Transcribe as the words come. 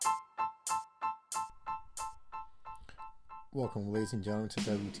Welcome, ladies and gentlemen, to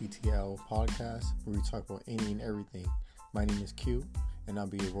WTTL Podcast, where we talk about any and everything. My name is Q, and I'll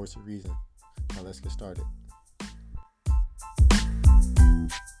be your voice of reason. Now let's get started.